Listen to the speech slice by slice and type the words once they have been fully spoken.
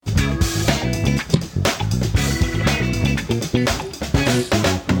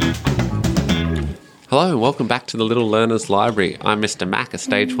Hello and welcome back to the Little Learners Library. I'm Mr. Mack, a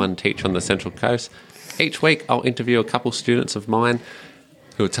Stage 1 teacher on the Central Coast. Each week I'll interview a couple students of mine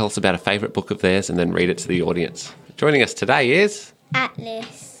who will tell us about a favourite book of theirs and then read it to the audience. Joining us today is...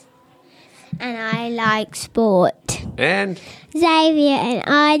 Atlas, and I like sport. And... Xavier, and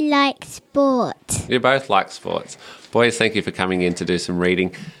I like sport. You both like sports. Boys, thank you for coming in to do some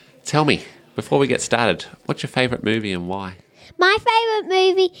reading. Tell me, before we get started, what's your favourite movie and why? My favourite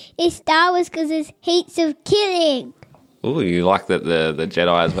movie is Star Wars because there's heaps of killing. Ooh, you like the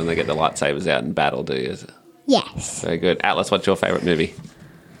Jedis when they get the lightsabers out in battle, do you? Yes. Very good. Atlas, what's your favourite movie?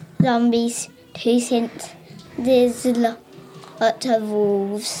 Zombies, 2 cents. There's a lot of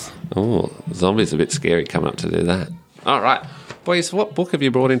wolves. Oh, zombies are a bit scary coming up to do that. All right. Boys, what book have you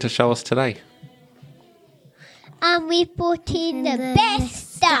brought in to show us today? We've brought in the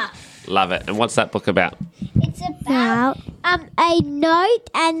best stuff. Love it. And what's that book about? It's about a note,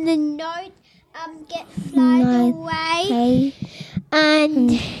 and the note gets flied away,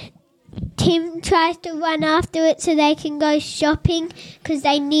 and Tim tries to run after it so they can go shopping because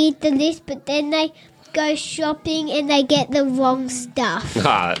they need the list, but then they go shopping and they get the wrong stuff.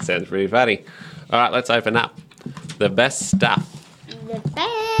 Ah, that sounds pretty funny. All right, let's open up. The best stuff. The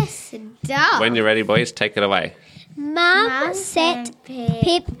best stuff. When you're ready, boys, take it away. Mum sent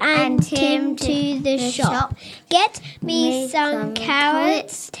Pip and Tim to the shop. Get me some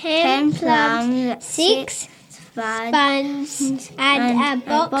carrots, 10 plums, 6 buns, and a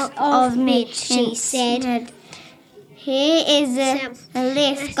box of meat, she said. Here is a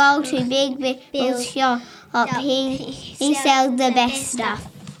list. Go to Big Bill's shop. He sells the best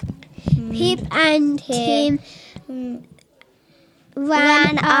stuff. Pip and Tim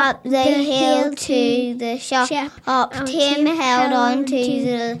ran up the hill to the shop. Tim held on to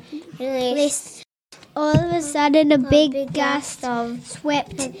the list. All of a sudden, a big gust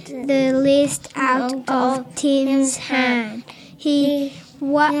swept the list out of Tim's hand. He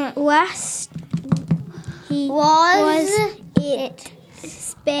was it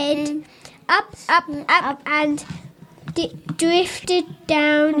sped up, and drifted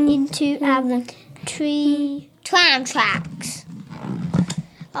down into a tram tracks.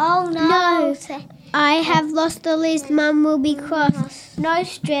 Oh no! I have lost the list. Mum will be cross. No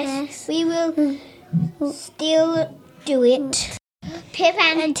stress. We will still do it. Pip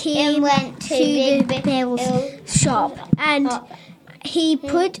and Tim went to Big Bill's shop, and he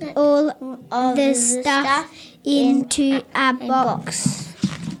put all the stuff into a box.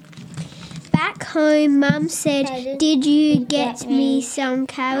 Back home, Mum said, "Did you get me some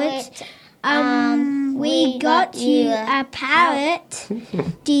carrots?" We got you a parrot.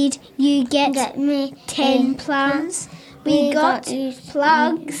 Did you get me 10 plums? We got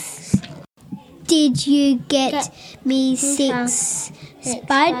plugs. Did you get me 6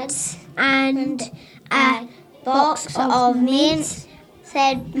 spuds and a box of mints?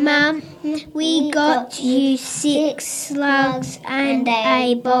 Said Mum. We got you 6 slugs and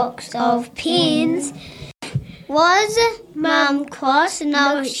a box of pins. Was Mum cross?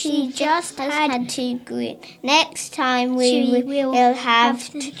 No, she just had to grin. Next time we will have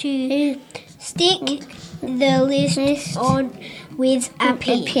to stick the list on with a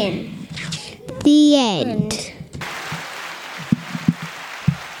pin. The end.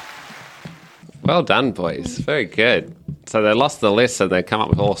 Well done, boys. Very good. So they lost the list and they come up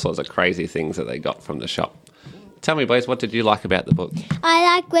with all sorts of crazy things that they got from the shop. Tell me, boys, what did you like about the book? I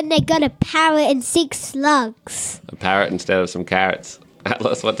like when they got a parrot and 6 slugs. A parrot instead of some carrots.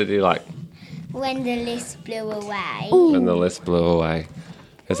 Atlas, what did you like? When the list blew away. When the list blew away.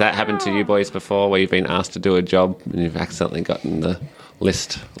 Has that happened to you boys before, where you've been asked to do a job and you've accidentally gotten the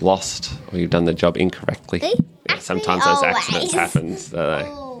list lost, or you've done the job incorrectly? Yeah, sometimes those accidents happen.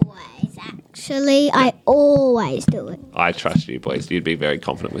 Actually, I always do it. I trust you, boys. You'd be very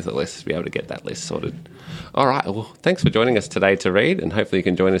confident with the list to be able to get that list sorted. All right. Well, thanks for joining us today to read, and hopefully you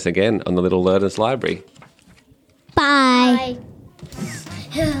can join us again on the Little Learners Library. Bye.